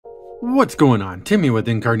What's going on? Timmy with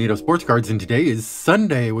In-Card-Neeto Sports Cards, and today is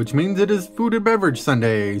Sunday, which means it is Food and Beverage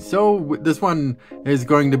Sunday. So this one is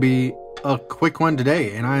going to be a quick one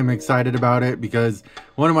today, and I'm excited about it because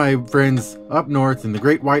one of my friends up north in the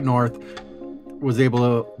Great White North was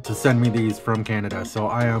able to send me these from Canada. So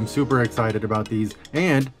I am super excited about these,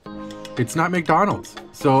 and it's not McDonald's.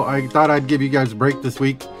 So I thought I'd give you guys a break this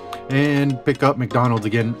week and pick up McDonald's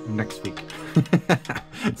again next week.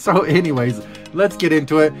 So anyways, let's get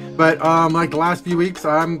into it. But like the last few weeks,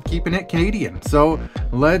 I'm keeping it Canadian. So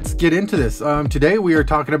let's get into this. Today we are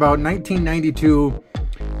talking about 1992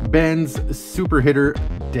 Ben's Super Hitter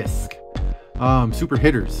disc. Super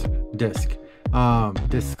Hitters disc.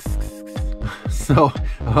 Discs. So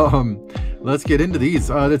let's get into these.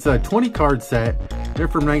 It's a 20 card set. They're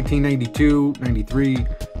from 1992, 93,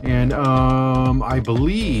 and I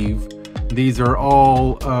believe these are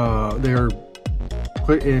all they're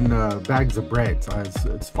put in bags of bread. So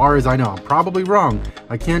as far as I know, I'm probably wrong.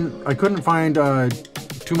 I couldn't find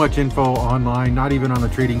too much info online, not even on the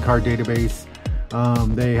trading card database.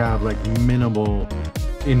 They have like minimal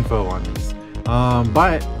info on these.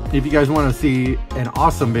 But if you guys want to see an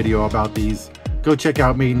awesome video about these, go check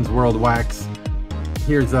out Maiden's World Wax.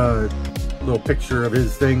 Here's a little picture of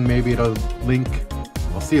his thing. Maybe it'll link.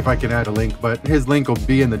 I'll see if I can add a link, but his link will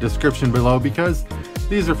be in the description below because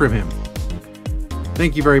these are from him.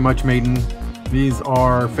 Thank you very much, Maiden. These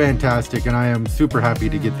are fantastic, and I am super happy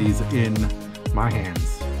to get these in my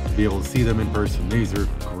hands, to be able to see them in person. These are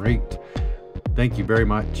great. Thank you very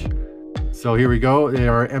much. So here we go. They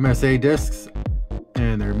are MSA discs,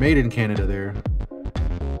 and they're made in Canada there.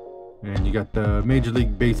 And you got the Major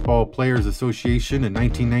League Baseball Players Association in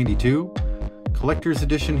 1992 collector's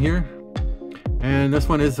edition here. And this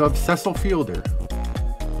one is of Cecil Fielder.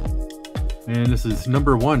 And this is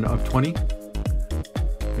number 1 of 20.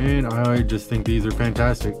 And I just think these are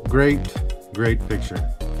fantastic. Great picture.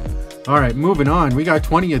 All right, moving on. We got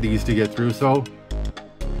 20 of these to get through. So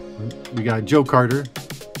we got Joe Carter,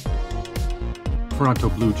 Toronto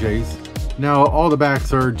Blue Jays. Now all the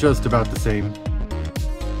backs are just about the same.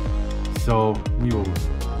 So we will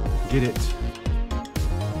get it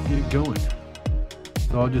going.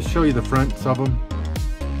 So I'll just show you the fronts of them.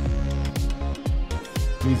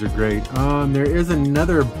 These are great. There is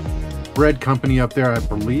another bread company up there. I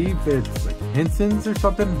believe it's like Henson's or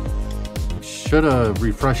something. Should have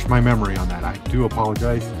refreshed my memory on that. I do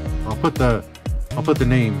apologize. I'll put the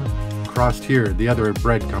name crossed here. The other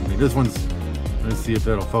bread company. This one's, let's see if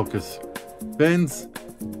it'll focus. Ben's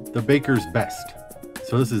the Baker's Best.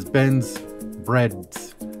 So this is Ben's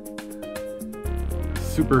Breads.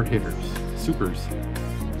 Super Hitters.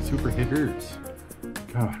 Super Hitters.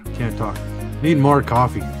 God, can't talk. Need more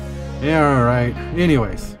coffee. Yeah, alright.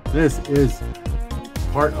 Anyways, this is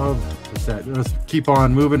part of the set. Let's keep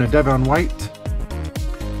on moving to Devon White.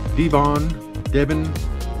 Devon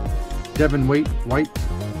White.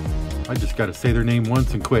 I just gotta say their name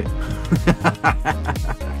once and quit.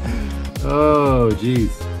 Oh,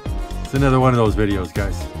 geez. It's another one of those videos,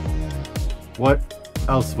 guys. What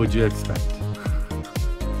else would you expect?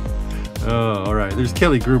 Oh, all right. There's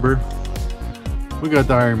Kelly Gruber. We got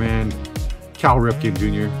the Iron Man, Cal Ripken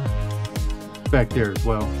Jr. back there as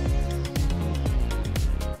well.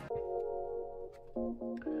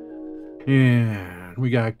 And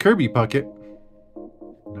we got Kirby Puckett.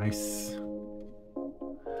 Nice.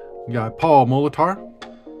 We got Paul Molitor.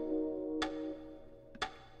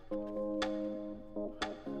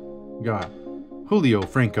 We got Julio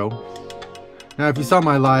Franco. Now, if you saw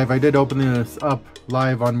my live, I did open this up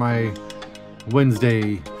live on my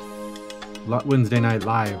Wednesday night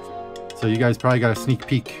live. So you guys probably got a sneak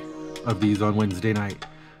peek of these on Wednesday night.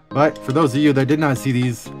 But for those of you that did not see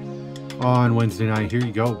these on Wednesday night, here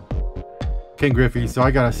you go. Ken Griffey. So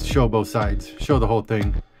I gotta show both sides. Show the whole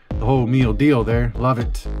thing. The whole meal deal there. Love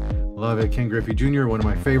it. Love it. Ken Griffey Jr., one of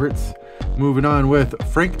my favorites. Moving on with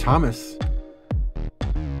Frank Thomas.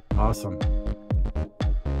 Awesome.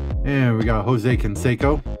 And we got Jose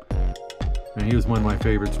Canseco. And he was one of my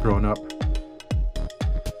favorites growing up.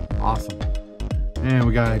 Awesome. And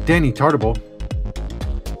we got Danny Tartabull.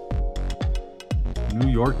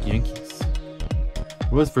 New York Yankees.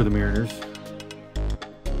 Was for the Mariners.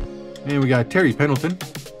 And we got Terry Pendleton.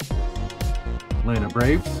 Atlanta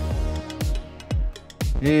Braves.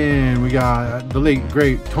 And we got the late,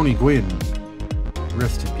 great Tony Gwynn.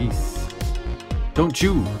 Rest in peace. Don't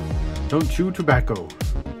chew tobacco.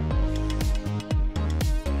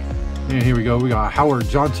 And here we go. We got Howard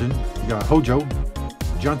Johnson. We got Hojo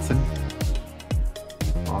Johnson.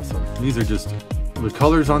 Awesome. These are just, the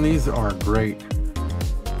colors on these are great.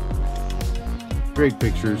 Great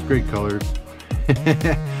pictures, great colors.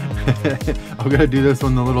 I'm gonna do this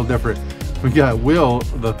one a little different. We got Will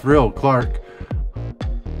the Thrill Clark.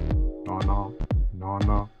 No, no, no,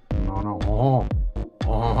 no, no,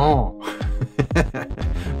 no.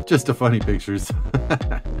 Just a funny pictures.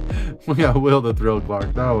 We got Will the Thrill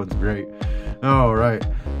Clark. That one's great. All right,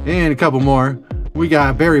 and a couple more. We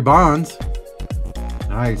got Barry Bonds.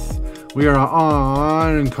 Nice. We are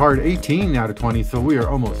on card 18 out of 20, so we are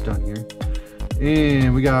almost done here.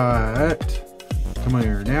 And we got, come on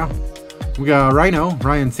here now. We got Rhino,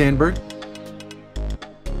 Ryan Sandberg.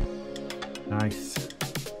 Nice.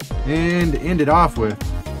 And end it off with,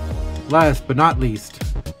 last but not least,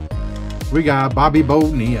 we got Bobby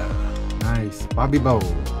Bonilla. Nice. Bobby Bo.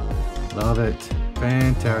 Love it.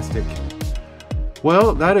 Fantastic.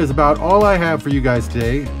 Well, that is about all I have for you guys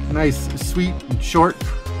today. Nice, sweet, and short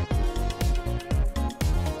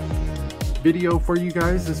video for you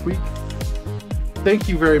guys this week. Thank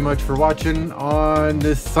you very much for watching on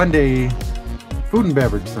this Sunday, Food and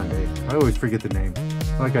Beverage Sunday. I always forget the name,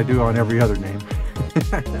 like I do on every other name.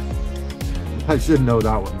 I should know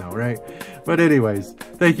that one though, right? But anyways,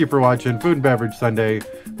 thank you for watching Food and Beverage Sunday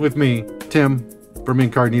with me, Tim, from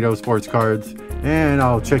In-Card-Neeto Sports Cards, and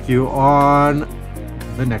I'll check you on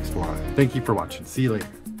the next one. Thank you for watching. See you later.